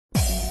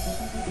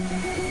Welcome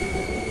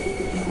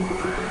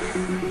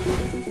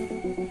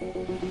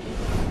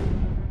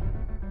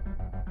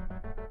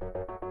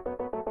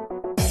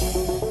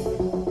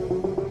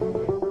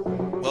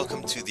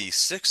to the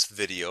sixth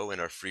video in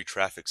our free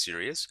traffic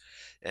series,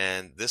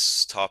 and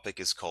this topic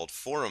is called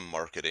forum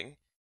marketing.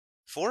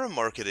 Forum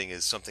marketing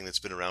is something that's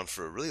been around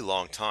for a really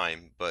long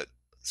time, but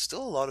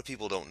still a lot of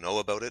people don't know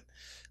about it.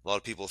 A lot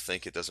of people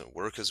think it doesn't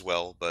work as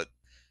well, but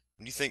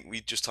when you think we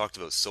just talked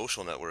about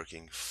social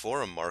networking,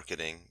 forum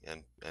marketing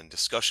and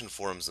discussion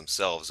forums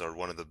themselves are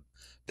one of the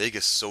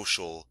biggest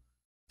social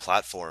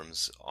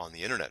platforms on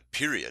the internet,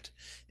 period.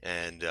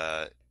 And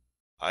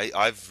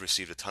I've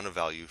received a ton of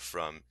value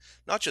from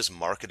not just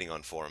marketing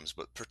on forums,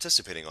 but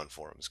participating on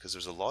forums because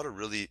there's a lot of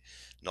really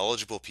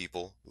knowledgeable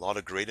people, a lot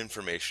of great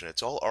information.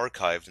 It's all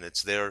archived and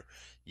it's there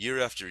year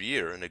after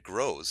year and it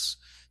grows.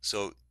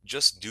 So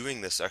just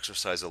doing this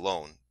exercise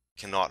alone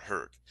cannot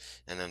hurt.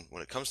 And then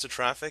when it comes to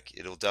traffic,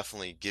 it'll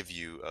definitely give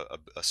you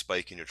a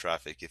spike in your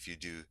traffic if you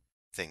do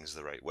things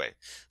the right way.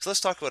 So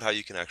let's talk about how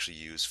you can actually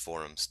use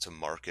forums to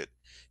market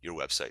your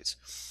websites.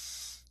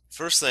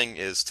 First thing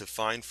is to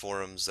find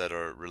forums that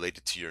are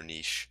related to your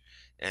niche.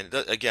 And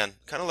again,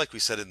 kind of like we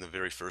said in the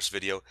very first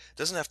video, it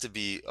doesn't have to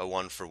be a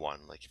one for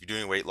one. Like if you're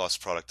doing a weight loss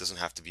product, it doesn't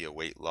have to be a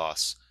weight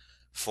loss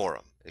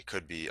forum. It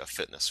could be a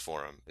fitness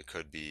forum. It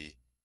could be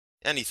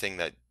anything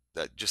that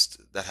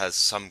has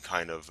some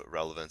kind of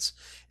relevance.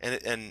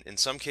 And in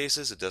some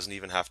cases, it doesn't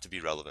even have to be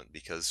relevant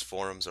because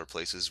forums are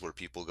places where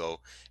people go,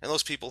 and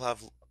those people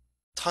have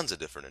tons of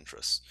different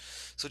interests.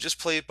 So just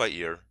play it by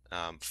ear.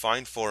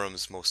 Find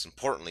forums, most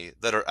importantly,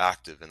 that are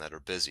active and that are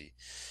busy.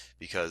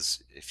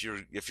 Because if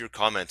you're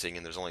commenting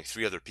and there's only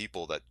three other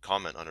people that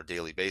comment on a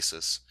daily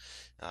basis,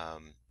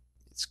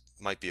 it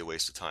might be a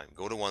waste of time.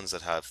 Go to ones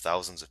that have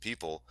thousands of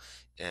people,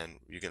 and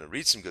you're going to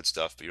read some good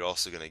stuff, but you're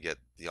also going to get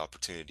the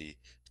opportunity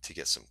to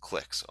get some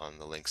clicks on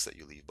the links that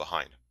you leave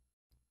behind.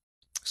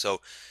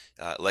 So,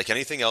 like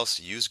anything else,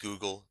 use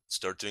Google,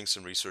 start doing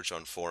some research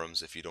on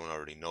forums if you don't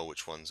already know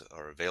which ones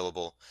are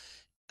available.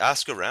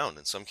 Ask around.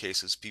 In some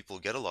cases, people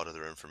get a lot of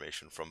their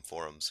information from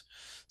forums.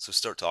 So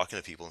start talking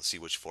to people and see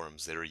which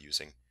forums they're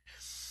using.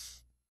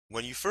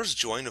 When you first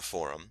join a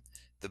forum,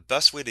 the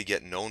best way to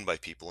get known by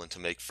people and to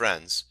make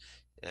friends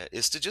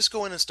is to just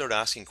go in and start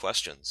asking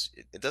questions.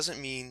 It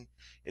doesn't mean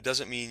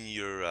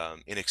you're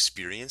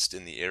inexperienced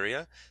in the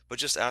area, but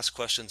just ask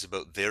questions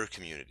about their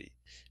community,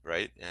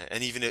 right?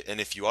 And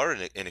and if you are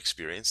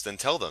inexperienced, then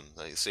tell them.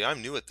 Like, say,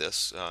 I'm new at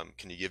this.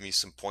 Can you give me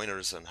some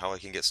pointers on how I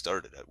can get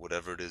started at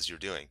whatever it is you're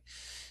doing?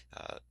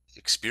 uh,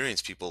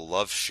 Experienced people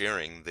love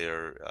sharing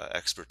their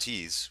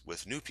expertise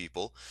with new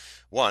people.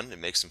 One, it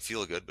makes them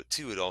feel good, but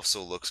two, it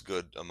also looks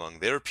good among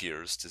their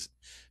peers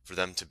for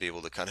them to be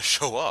able to kind of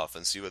show off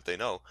and see what they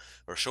know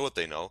or show what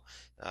they know.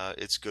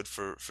 It's good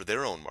for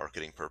their own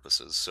marketing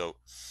purposes. So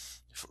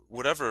for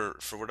whatever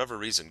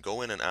reason,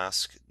 go in and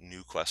ask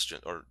new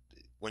questions, or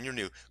when you're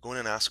new, go in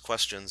and ask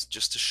questions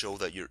just to show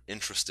that you're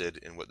interested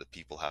in what the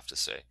people have to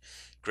say.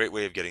 Great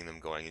way of getting them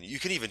going. And you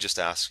can even just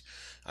ask,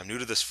 I'm new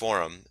to this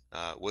forum.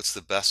 What's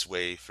the best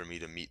way for me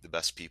to meet the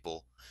best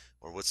people?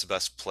 Or what's the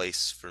best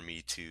place for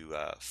me to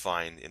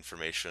find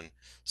information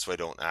so I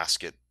don't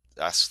ask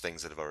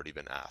things that have already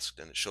been asked?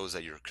 And it shows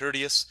that you're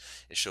courteous.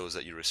 It shows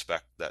that you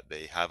respect that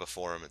they have a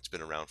forum. It's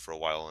been around for a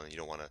while and you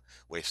don't want to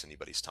waste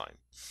anybody's time.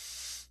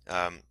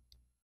 Um,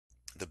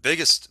 the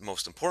biggest,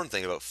 most important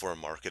thing about forum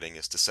marketing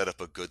is to set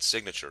up a good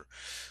signature.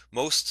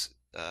 Most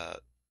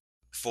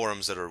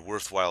forums that are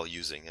worthwhile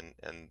using,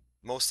 and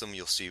most of them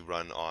you'll see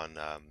run on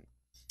uh,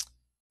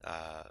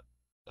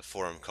 a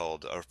forum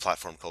called or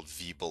platform called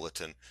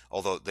vBulletin,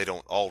 although they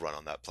don't all run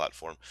on that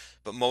platform.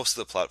 But most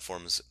of the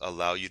platforms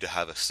allow you to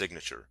have a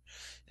signature.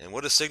 And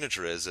what a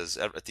signature is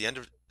at the end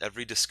of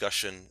every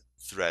discussion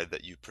thread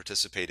that you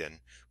participate in,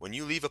 when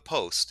you leave a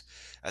post,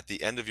 at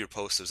the end of your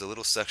post, there's a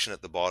little section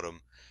at the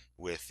bottom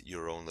with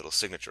your own little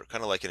signature,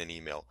 kind of like in an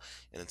email.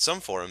 And in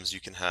some forums,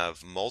 you can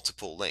have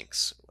multiple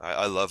links.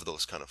 I love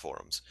those kind of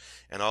forums.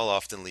 And I'll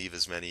often leave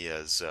as many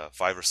as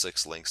 5 or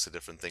 6 links to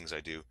different things I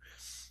do.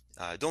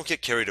 Don't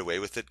get carried away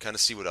with it. Kind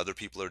of see what other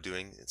people are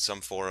doing. In some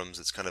forums,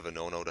 it's kind of a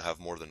no-no to have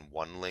more than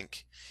one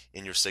link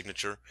in your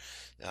signature.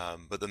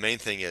 But the main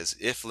thing is,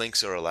 if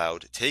links are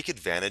allowed, take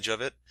advantage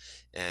of it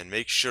and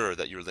make sure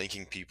that you're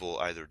linking people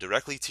either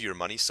directly to your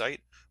money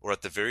site or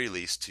at the very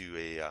least to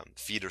a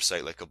feeder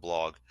site like a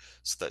blog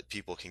so that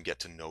people can get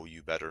to know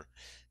you better.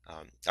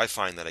 I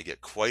find that I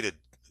get quite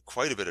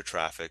a bit of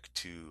traffic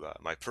to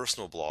my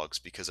personal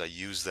blogs because I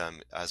use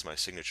them as my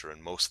signature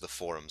in most of the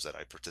forums that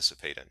I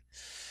participate in.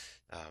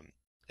 Um,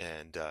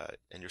 and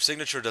your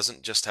signature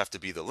doesn't just have to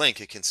be the link.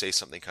 It can say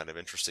something kind of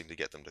interesting to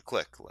get them to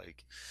click,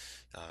 like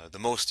the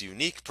most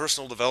unique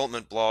personal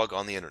development blog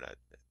on the internet.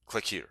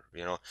 Click here.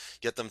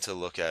 Get them to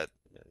look at.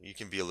 You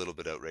can be a little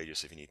bit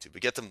outrageous if you need to,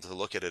 but get them to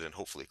look at it and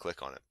hopefully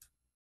click on it.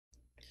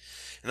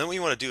 And then what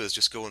you want to do is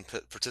just go and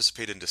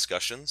participate in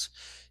discussions.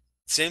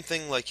 Same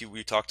thing like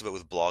we talked about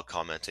with blog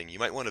commenting. You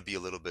might want to be a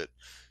little bit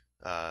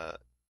uh,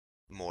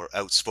 more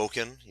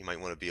outspoken. You might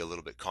want to be a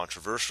little bit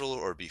controversial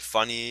or be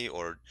funny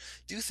or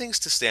do things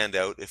to stand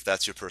out if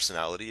that's your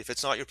personality. If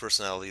it's not your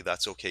personality,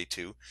 that's okay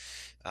too.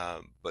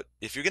 But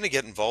if you're going to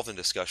get involved in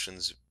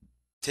discussions,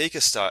 take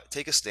a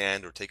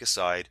stand or take a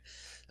side.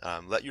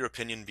 Let your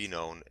opinion be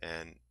known,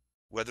 and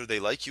whether they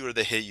like you or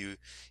they hate you,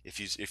 if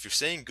you're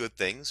saying good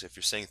things, if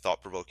you're saying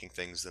thought-provoking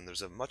things, then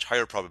there's a much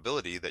higher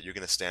probability that you're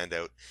going to stand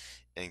out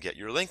and get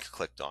your link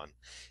clicked on.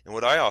 And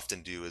what I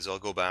often do is I'll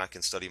go back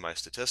and study my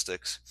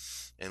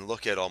statistics and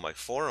look at all my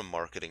forum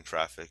marketing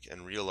traffic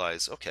and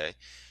realize, okay,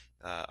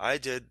 I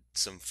did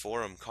some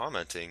forum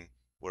commenting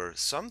where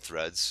some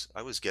threads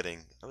I was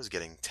getting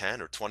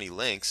 10 or 20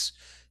 links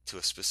to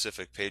a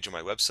specific page on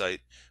my website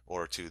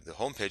or to the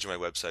home page of my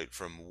website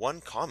from one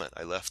comment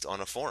I left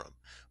on a forum.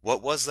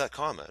 What was that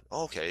comment?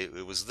 Oh, okay,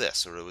 it was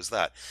this or it was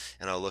that.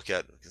 And I'll look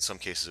at, in some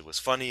cases it was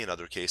funny, in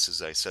other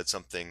cases I said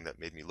something that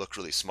made me look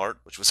really smart,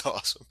 which was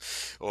awesome,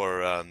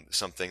 or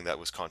something that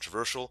was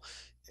controversial,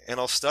 and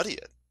I'll study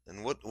it.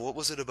 And what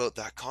was it about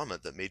that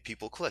comment that made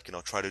people click? And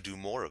I'll try to do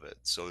more of it.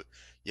 So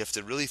you have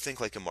to really think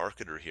like a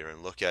marketer here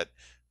and look at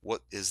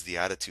what is the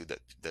attitude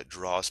that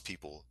draws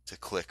people to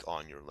click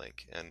on your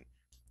link, and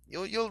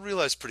you'll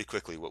realize pretty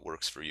quickly what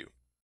works for you.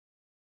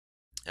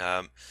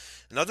 Um,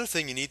 Another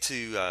thing you need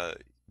to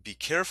be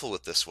careful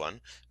with this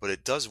one, but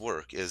it does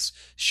work, is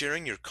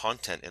sharing your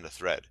content in a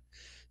thread.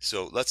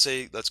 So let's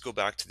go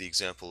back to the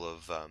example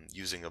of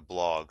using a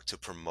blog to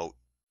promote,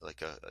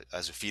 like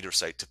as a feeder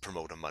site to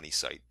promote a money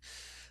site.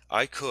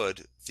 I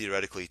could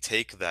theoretically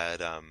take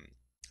that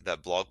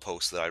blog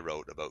post that I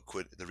wrote about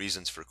the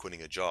reasons for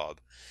quitting a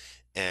job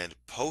and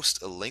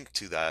post a link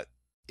to that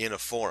in a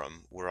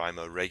forum where I'm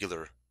a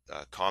regular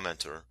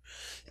commenter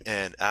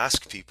and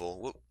ask people,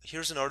 well,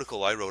 here's an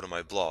article I wrote on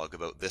my blog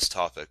about this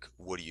topic.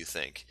 What do you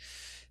think?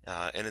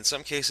 And in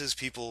some cases,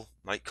 people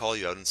might call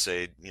you out and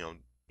say, you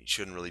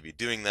shouldn't really be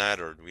doing that,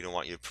 or we don't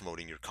want you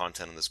promoting your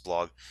content on this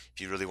blog. If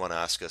you really want to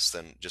ask us,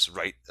 then just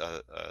write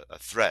a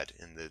thread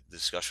in the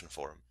discussion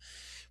forum.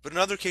 But in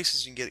other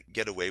cases, you can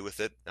get away with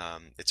it.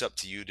 It's up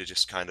to you to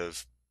just kind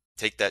of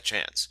take that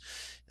chance.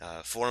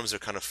 Forums are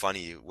kind of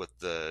funny with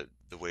the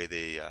way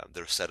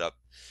they're set up.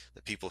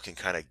 That people can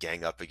kind of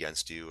gang up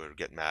against you or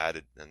get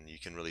mad, and you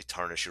can really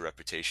tarnish your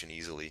reputation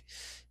easily.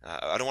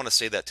 I don't want to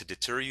say that to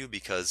deter you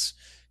because,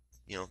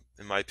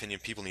 in my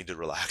opinion, people need to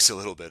relax a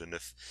little bit. And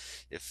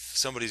if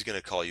somebody's going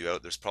to call you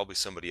out, there's probably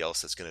somebody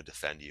else that's going to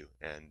defend you.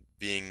 And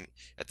being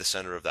at the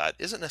center of that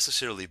isn't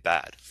necessarily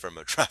bad from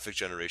a traffic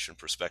generation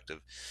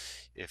perspective.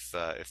 If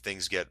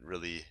things get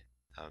really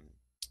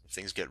if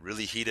things get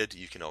really heated,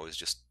 you can always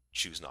just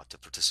choose not to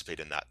participate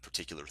in that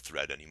particular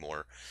thread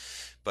anymore.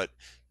 But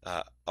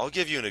I'll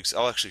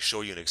actually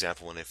show you an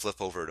example when I flip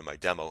over to my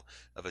demo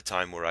of a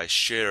time where I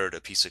shared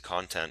a piece of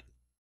content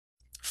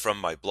from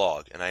my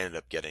blog and I ended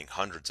up getting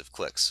hundreds of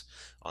clicks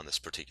on this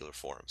particular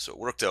forum. So it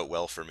worked out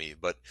well for me,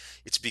 but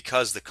it's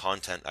because the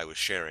content I was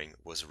sharing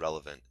was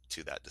relevant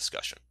to that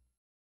discussion.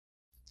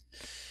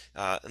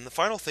 And the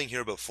final thing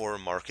here about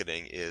forum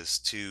marketing is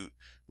to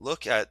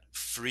look at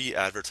free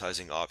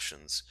advertising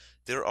options.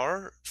 There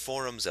are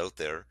forums out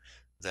there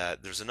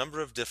that there's a number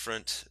of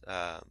different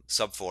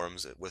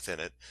subforums within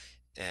it,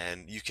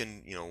 and you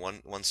can,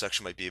 one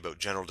section might be about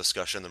general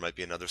discussion. There might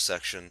be another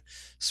section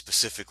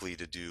specifically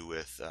to do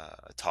with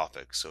a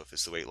topic. So if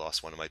it's the weight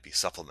loss one, it might be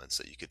supplements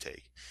that you could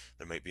take.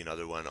 There might be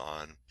another one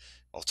on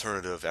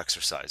alternative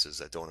exercises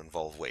that don't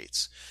involve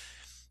weights.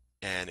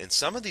 And in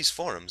some of these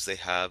forums, they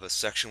have a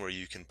section where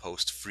you can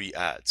post free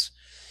ads.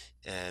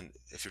 And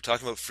if you're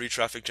talking about free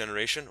traffic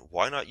generation,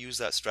 why not use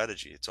that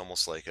strategy? It's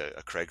almost like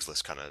a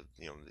Craigslist kind of,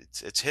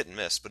 it's hit and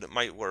miss, but it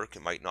might work,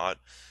 it might not.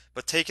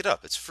 But take it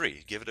up. It's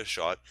free. Give it a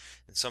shot.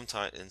 And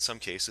in some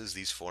cases,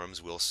 these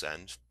forums will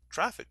send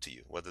traffic to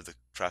you. Whether the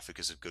traffic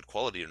is of good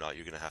quality or not,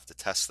 you're going to have to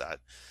test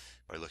that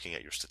by looking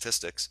at your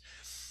statistics.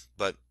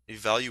 But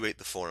evaluate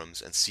the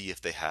forums and see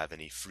if they have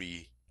any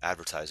free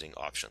advertising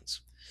options.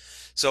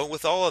 So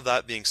with all of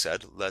that being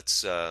said,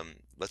 let's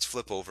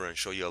flip over and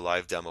show you a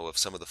live demo of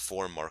some of the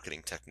forum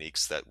marketing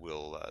techniques that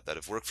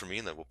have worked for me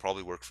and that will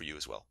probably work for you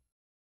as well.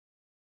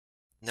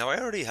 Now I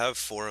already have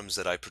forums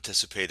that I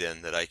participate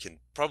in that I can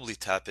probably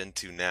tap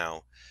into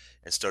now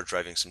and start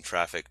driving some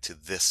traffic to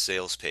this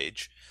sales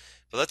page.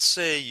 But let's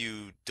say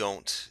you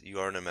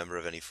aren't a member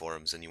of any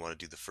forums and you want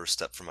to do the first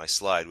step from my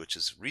slide, which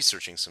is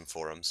researching some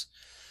forums.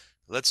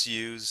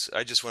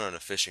 I just went on a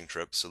fishing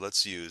trip, so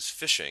let's use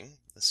fishing.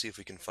 Let's see if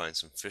we can find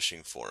some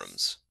fishing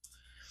forums.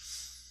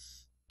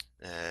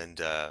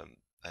 And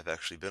I've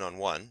actually been on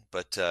one,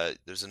 but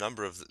there's a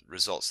number of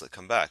results that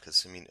come back.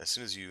 I mean, as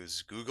soon as you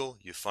use Google,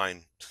 you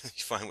find you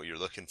find what you're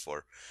looking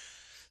for.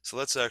 So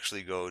let's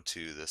actually go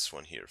to this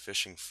one here,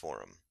 fishing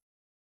forum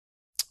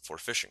for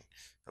fishing,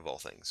 of all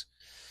things.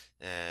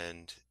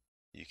 And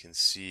you can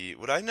see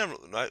what I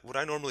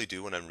normally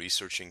do when I'm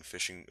researching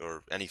fishing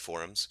or any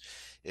forums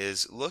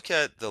is look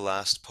at the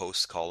last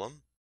post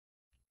column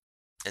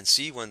and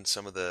see when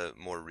some of the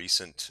more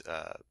recent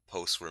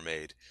posts were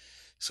made.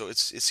 So it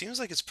seems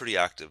like it's pretty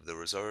active. There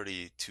was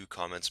already 2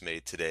 comments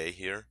made today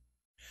here.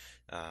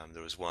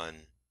 There was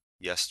one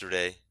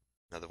yesterday,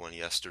 another one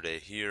yesterday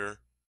here,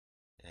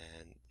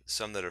 and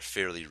some that are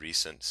fairly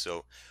recent.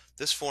 So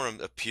this forum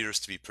appears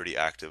to be pretty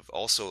active.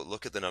 Also,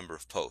 look at the number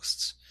of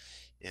posts.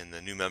 In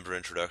the new member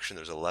introduction,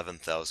 there's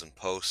 11,000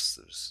 posts,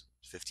 there's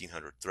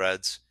 1,500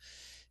 threads.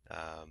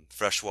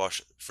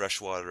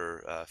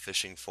 Freshwater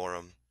fishing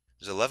forum.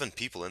 There's 11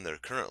 people in there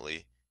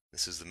currently.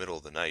 This is the middle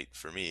of the night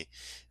for me.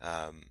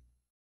 Um,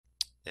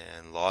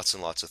 and lots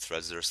of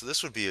threads there. So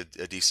this would be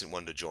a decent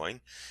one to join.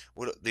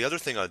 The other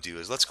thing I'll do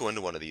is let's go into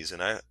one of these,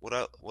 and what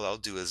I'll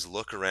do is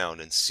look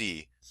around and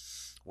see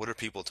what are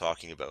people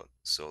talking about.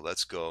 So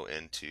let's go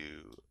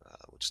into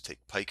we'll just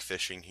take pike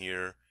fishing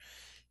here,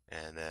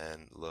 and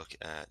then look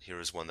at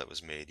here is one that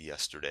was made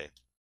yesterday.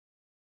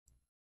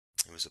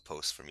 It was a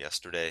post from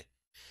yesterday,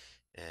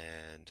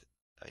 and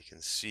I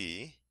can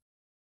see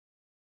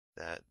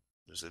that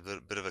there's a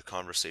bit of a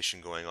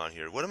conversation going on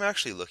here. What I'm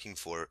actually looking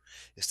for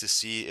is to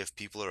see if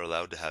people are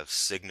allowed to have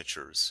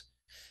signatures.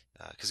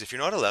 Because if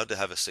you're not allowed to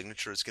have a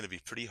signature, it's going to be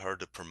pretty hard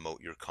to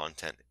promote your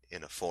content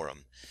in a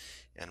forum.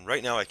 And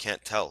right now I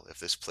can't tell if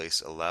this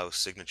place allows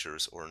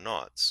signatures or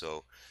not.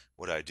 So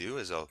what I do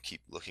is I'll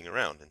keep looking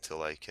around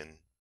until I can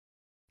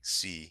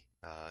see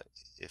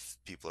if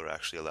people are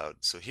actually allowed.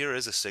 So here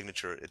is a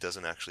signature. It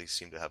doesn't actually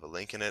seem to have a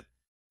link in it.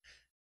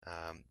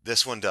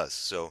 This one does.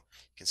 So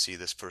you can see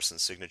this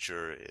person's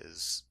signature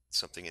is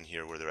something in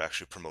here where they're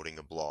actually promoting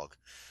a blog.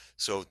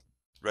 So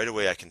right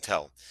away I can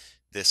tell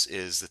this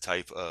is the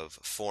type of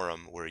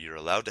forum where you're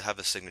allowed to have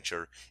a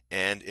signature,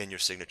 and in your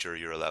signature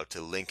you're allowed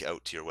to link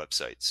out to your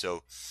website.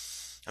 So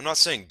I'm not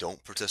saying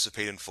don't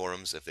participate in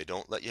forums if they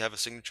don't let you have a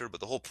signature, but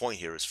the whole point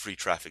here is free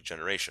traffic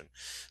generation.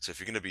 So if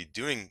you're going to be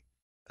doing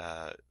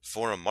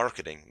forum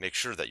marketing, make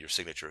sure that your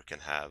signature can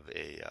have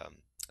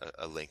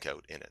a link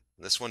out in it.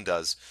 This one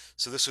does,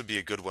 so this would be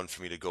a good one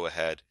for me to go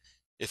ahead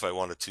if I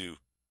wanted to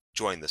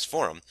join this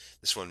forum.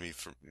 This one would be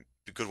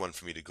a good one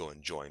for me to go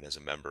and join as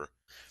a member.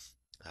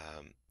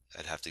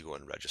 I'd have to go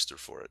and register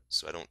for it,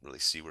 so I don't really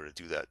see where to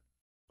do that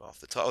off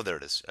the top. Oh, there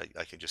it is.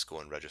 I can just go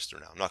and register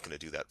now. I'm not going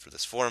to do that for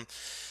this forum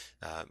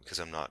because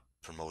I'm not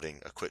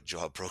promoting a quit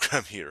job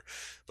program here.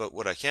 But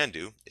what I can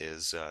do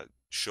is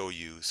show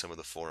you some of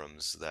the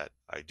forums that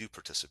I do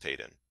participate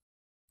in.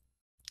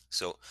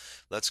 So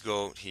let's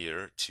go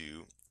here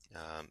to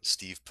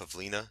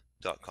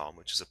stevepavlina.com,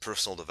 which is a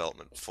personal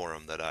development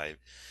forum that I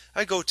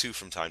go to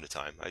from time to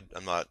time.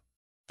 I'm not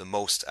the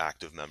most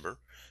active member,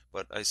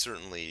 but I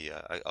certainly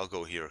I'll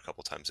go here a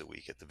couple times a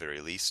week at the very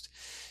least.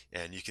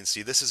 And you can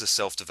see this is a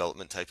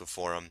self-development type of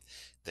forum.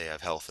 They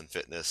have health and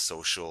fitness,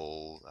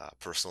 social,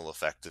 personal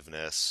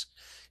effectiveness.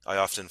 I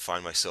often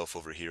find myself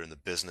over here in the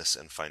business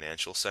and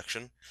financial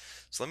section.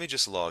 So let me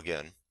just log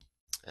in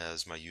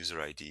as my user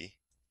ID.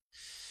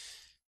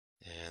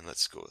 And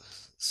let's go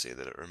say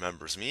that it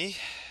remembers me.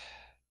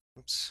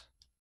 Oops.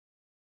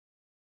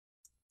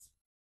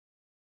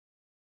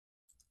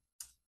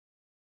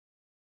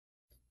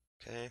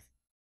 Okay.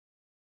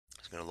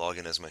 I'm going to log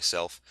in as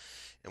myself.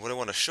 And what I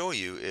want to show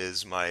you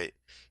is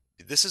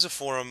this is a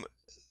forum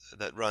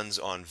that runs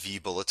on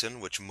vBulletin,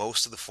 which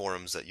most of the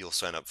forums that you'll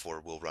sign up for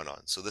will run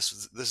on. So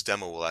this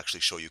demo will actually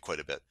show you quite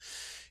a bit.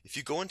 If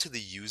you go into the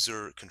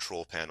user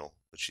control panel,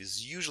 which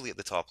is usually at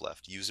the top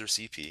left, user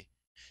CP,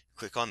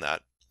 click on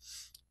that.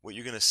 What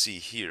you're going to see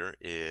here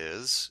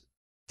is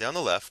down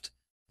the left,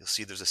 you'll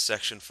see there's a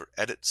section for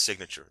edit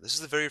signature. This is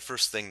the very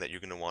first thing that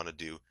you're going to want to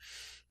do.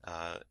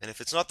 And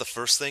if it's not the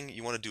first thing,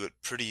 you want to do it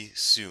pretty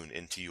soon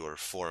into your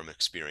forum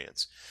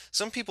experience.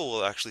 Some people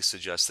will actually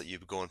suggest that you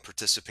go and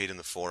participate in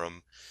the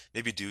forum,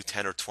 maybe do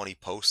 10 or 20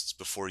 posts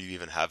before you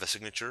even have a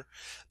signature.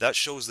 That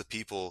shows the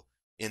people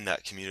in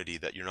that community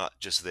that you're not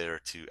just there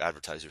to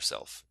advertise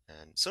yourself.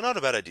 And so not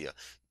a bad idea.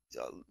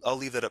 I'll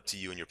leave that up to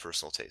you and your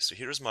personal taste. So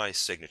here's my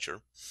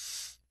signature.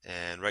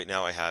 And right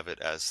now I have it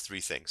as three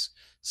things: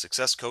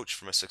 Success Coach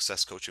for my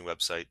success coaching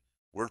website,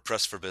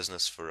 WordPress for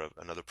Business for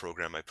another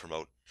program I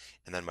promote,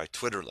 and then my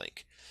Twitter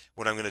link.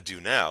 What I'm going to do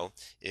now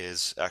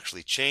is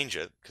actually change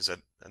it because I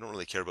don't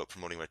really care about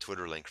promoting my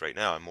Twitter link right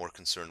now. I'm more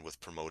concerned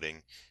with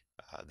promoting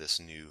this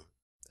new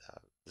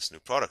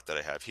product that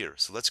I have here.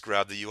 So let's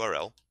grab the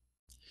URL,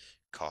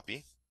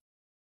 copy,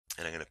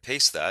 and I'm going to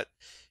paste that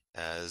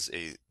as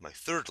my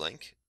third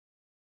link.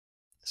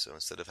 So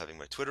instead of having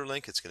my Twitter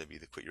link, it's going to be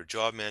the Quit Your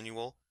Job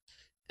Manual,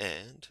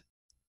 and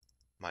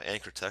my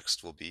anchor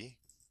text will be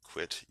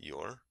quit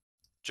your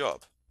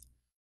job.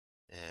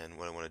 And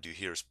what I want to do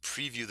here is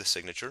preview the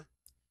signature.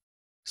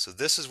 So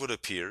this is what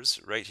appears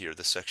right here.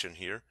 This section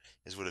here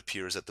is what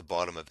appears at the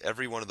bottom of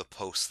every one of the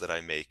posts that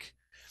I make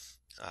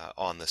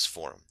on this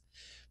forum.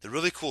 The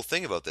really cool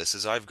thing about this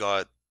is I've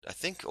got, I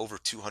think, over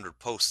 200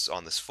 posts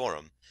on this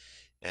forum,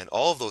 and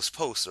all of those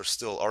posts are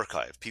still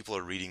archived. People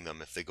are reading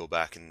them if they go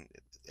back and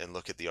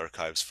look at the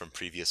archives from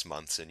previous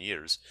months and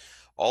years.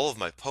 All of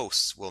my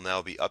posts will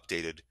now be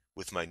updated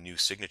with my new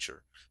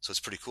signature. So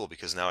it's pretty cool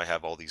because now I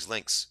have all these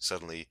links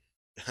suddenly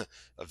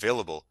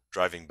available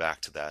driving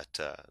back to that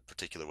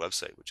particular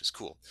website, which is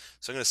cool.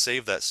 So I'm going to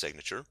save that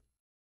signature.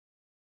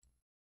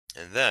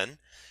 And then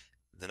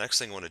the next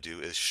thing I want to do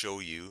is show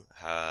you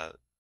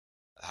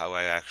how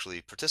I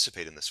actually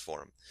participate in this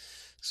forum.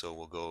 So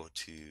we'll go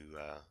to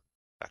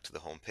back to the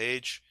home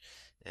page,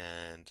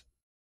 and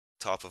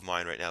top of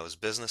mind right now is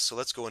business. So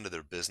let's go into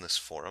their business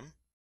forum,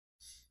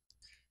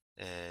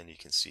 and you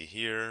can see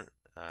here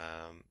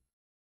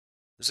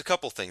there's a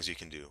couple things you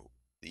can do.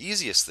 The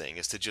easiest thing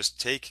is to just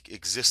take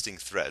existing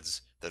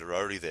threads that are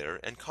already there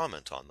and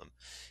comment on them.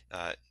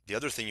 The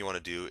other thing you want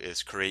to do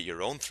is create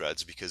your own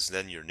threads, because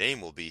then your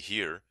name will be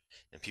here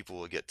and people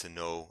will get to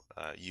know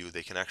you.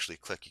 They can actually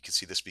click. You can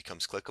see this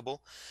becomes clickable.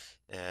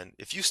 And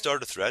if you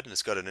start a thread and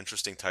it's got an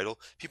interesting title,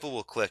 people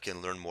will click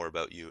and learn more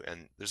about you.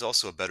 And there's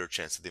also a better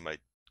chance that they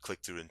might click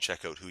through and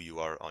check out who you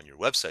are on your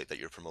website that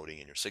you're promoting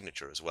in your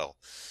signature as well.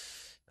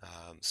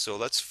 So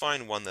let's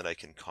find one that I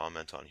can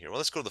comment on here. Well,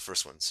 let's go to the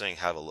first one, saying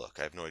have a look.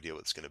 I have no idea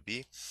what it's going to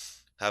be.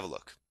 Have a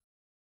look.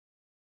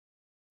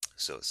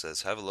 So it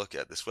says, have a look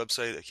at this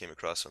website I came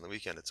across on the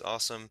weekend. It's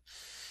awesome.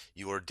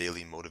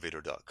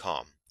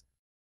 yourdailymotivator.com.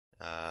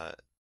 Uh,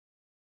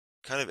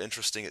 Kind of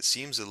interesting. It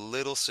seems a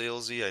little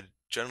salesy. I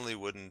generally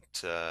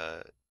wouldn't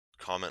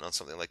comment on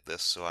something like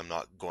this, so I'm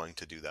not going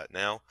to do that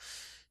now.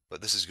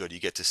 But this is good. You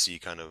get to see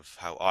kind of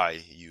how I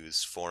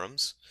use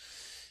forums.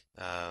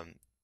 Um,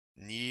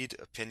 Need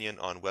opinion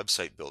on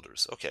website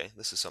builders. Okay,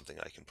 this is something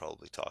I can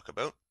probably talk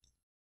about.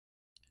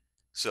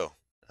 So,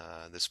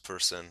 this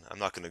person, I'm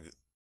not going to,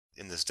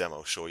 in this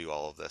demo, show you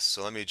all of this.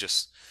 So let me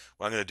just,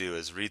 what I'm going to do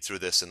is read through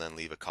this and then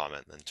leave a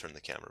comment and then turn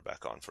the camera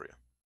back on for you.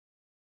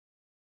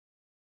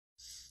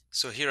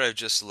 So here I've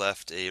just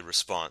left a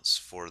response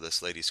for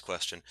this lady's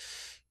question.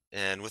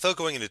 And without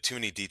going into too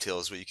many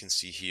details, what you can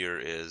see here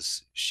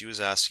is she was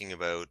asking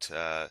about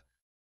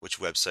which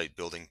website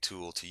building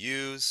tool to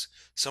use.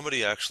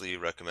 Somebody actually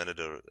recommended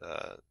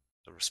a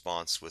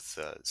response with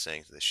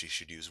saying that she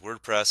should use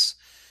WordPress.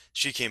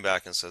 She came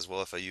back and says,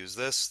 well, if I use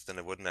this, then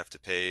I wouldn't have to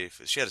pay.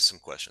 She had some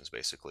questions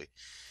basically.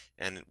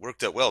 And it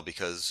worked out well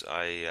because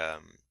I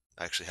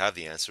actually have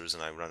the answers,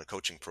 and I run a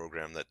coaching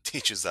program that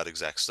teaches that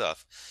exact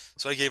stuff.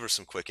 So I gave her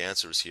some quick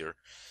answers here.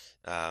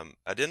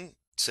 I didn't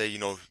say,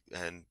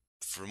 and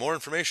for more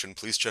information,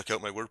 please check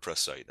out my WordPress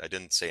site. I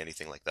didn't say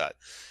anything like that.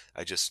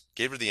 I just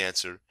gave her the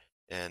answer,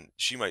 and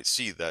she might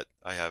see that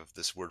I have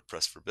this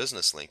WordPress for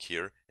Business link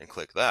here and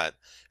click that.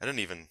 I didn't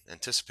even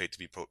anticipate to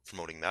be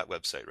promoting that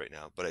website right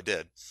now, but I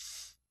did.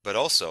 But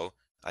also,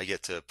 I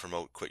get to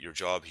promote Quit Your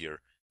Job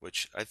here,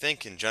 which I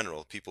think in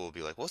general people will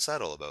be like, "What's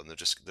that all about?" And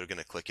they're going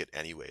to click it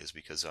anyways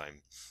because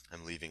I'm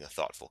leaving a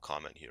thoughtful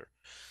comment here.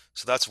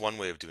 So that's one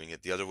way of doing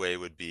it. The other way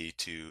would be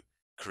to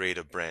create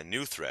a brand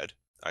new thread,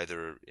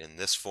 either in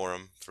this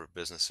forum for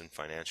business and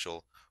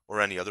financial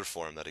or any other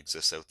forum that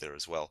exists out there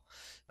as well.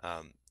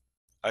 Um,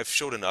 I've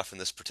showed enough in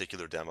this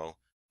particular demo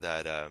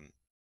that I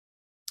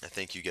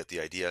think you get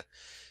the idea.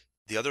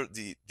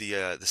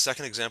 The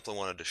second example I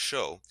wanted to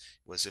show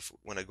was if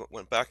when I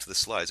went back to the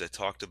slides, I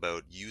talked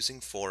about using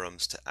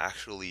forums to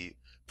actually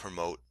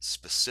promote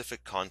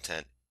specific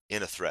content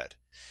in a thread.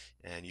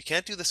 And you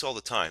can't do this all the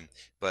time,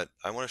 but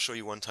I want to show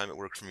you one time it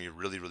worked for me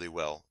really, really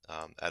well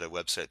at a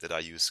website that I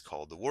use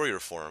called the Warrior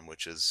Forum,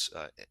 which is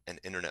an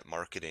internet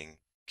marketing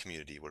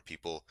community where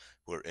people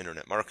who are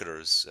internet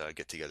marketers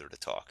get together to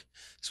talk.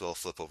 So I'll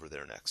flip over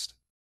there next.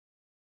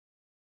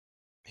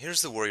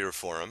 Here's the Warrior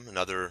Forum.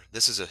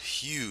 This is a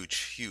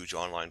huge, huge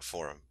online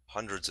forum.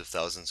 Hundreds of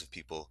thousands of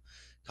people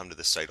come to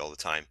this site all the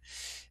time.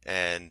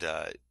 And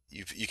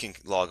you can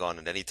log on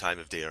at any time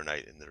of day or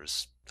night, and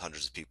there's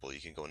hundreds of people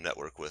you can go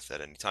network with at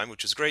any time,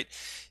 which is great.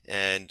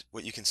 And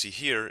what you can see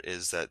here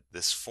is that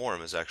this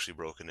forum is actually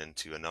broken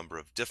into a number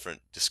of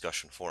different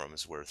discussion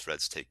forums where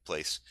threads take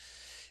place.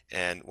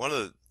 And one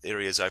of the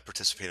areas I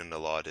participate in a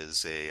lot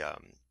is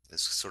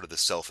sort of the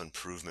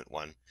self-improvement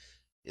one.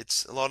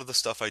 It's a lot of the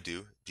stuff I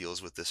do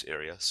deals with this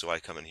area, so I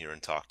come in here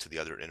and talk to the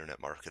other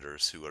internet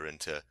marketers who are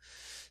into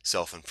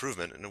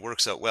self-improvement, and it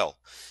works out well.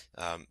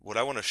 What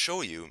I want to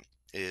show you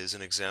is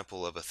an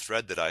example of a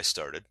thread that I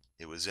started.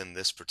 It was in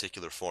this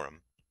particular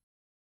forum.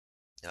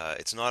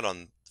 It's not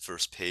on the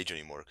first page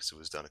anymore because it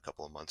was done a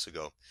couple of months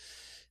ago.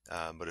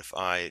 But if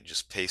I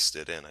just paste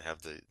it in, I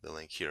have the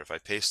link here. If I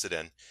paste it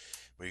in,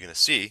 what you're going to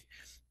see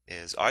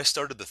is I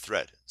started the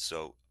thread.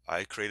 So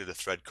I created a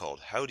thread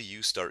called How Do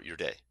You Start Your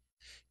Day?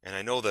 And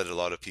I know that a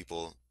lot of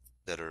people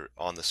that are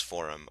on this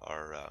forum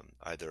are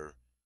either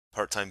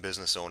part-time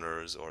business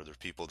owners or they're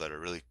people that are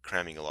really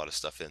cramming a lot of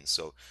stuff in.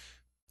 So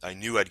I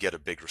knew I'd get a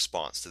big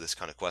response to this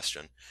kind of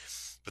question.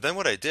 But then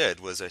what I did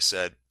was I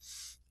said,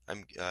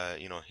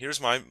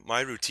 here's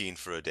my routine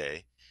for a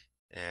day,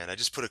 and I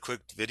just put a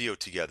quick video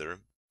together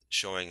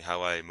showing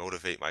how I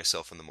motivate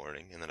myself in the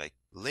morning, and then I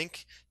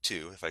link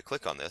to, if I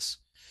click on this,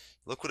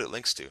 look what it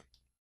links to.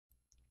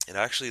 It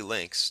actually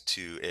links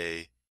to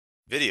a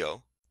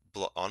video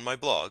on my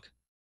blog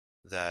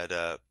that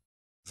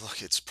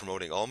look, it's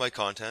promoting all my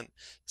content.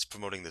 It's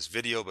promoting this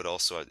video, but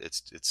also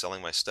it's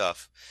selling my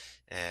stuff.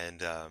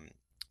 And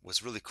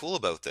what's really cool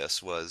about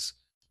this was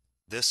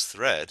this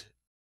thread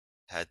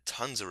had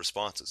tons of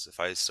responses. If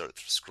I start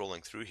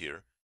scrolling through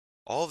here,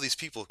 all of these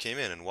people came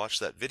in and watched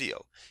that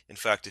video. In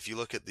fact, if you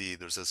look at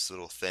there's this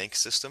little thank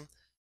system.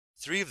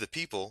 three of the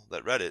people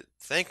that read it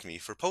thanked me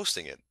for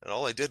posting it. And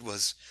all I did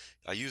was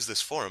I used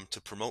this forum to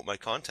promote my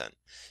content.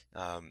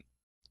 Um,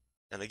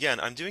 and again,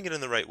 I'm doing it in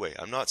the right way.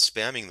 I'm not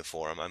spamming the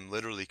forum. I'm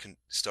literally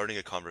starting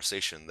a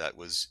conversation that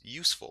was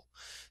useful.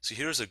 So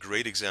here's a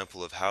great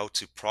example of how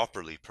to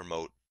properly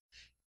promote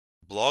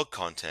blog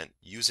content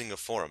using a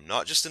forum,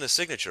 not just in a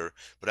signature,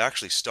 but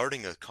actually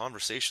starting a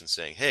conversation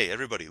saying, hey,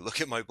 everybody,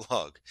 look at my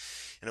blog.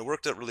 And it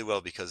worked out really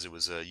well because it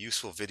was a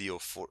useful video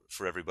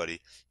for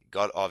everybody.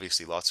 Got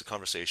obviously lots of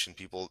conversation.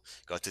 People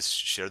got to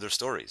share their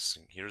stories.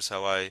 Here's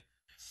how I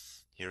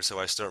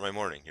start my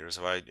morning. Here's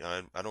how I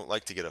don't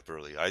like to get up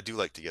early. I do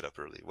like to get up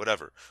early.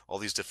 Whatever. All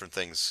these different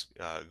things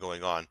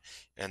going on.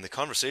 And the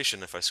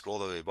conversation, if I scroll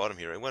to the bottom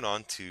here, it went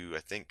on to,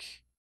 I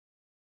think,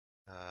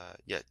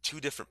 yeah, 2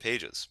 different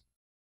pages.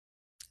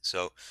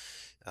 So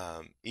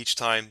each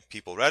time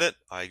people read it,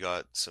 I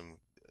got some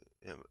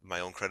my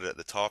own credit at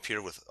the top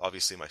here with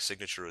obviously my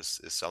signature is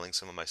selling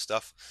some of my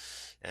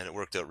stuff, and it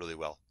worked out really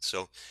well.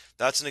 So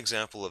that's an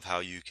example of how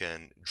you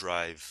can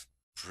drive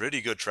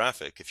pretty good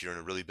traffic if you're in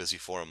a really busy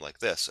forum like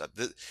this.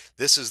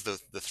 This is the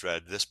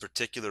thread. This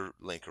particular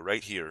link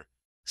right here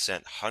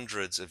sent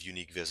hundreds of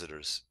unique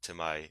visitors to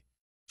my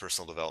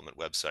personal development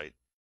website,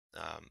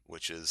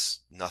 which is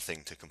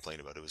nothing to complain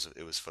about.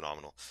 It was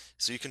phenomenal.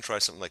 So you can try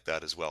something like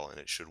that as well, and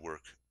it should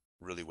work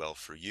really well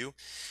for you.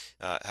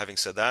 Having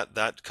said that,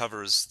 that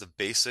covers the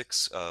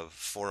basics of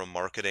forum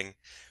marketing.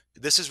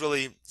 This is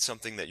really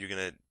something that you're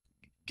going to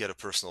get a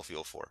personal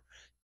feel for.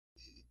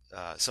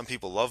 Some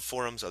people love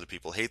forums, other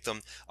people hate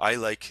them. I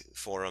like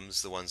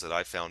forums, the ones that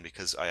I found,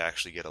 because I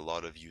actually get a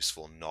lot of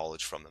useful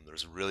knowledge from them.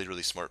 There's really,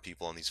 really smart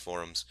people on these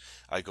forums.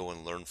 I go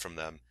and learn from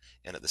them,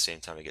 and at the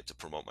same time, I get to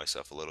promote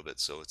myself a little bit,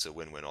 so it's a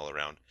win-win all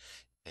around.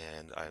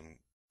 And I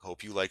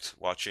hope you liked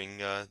watching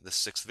the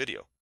 6th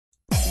video.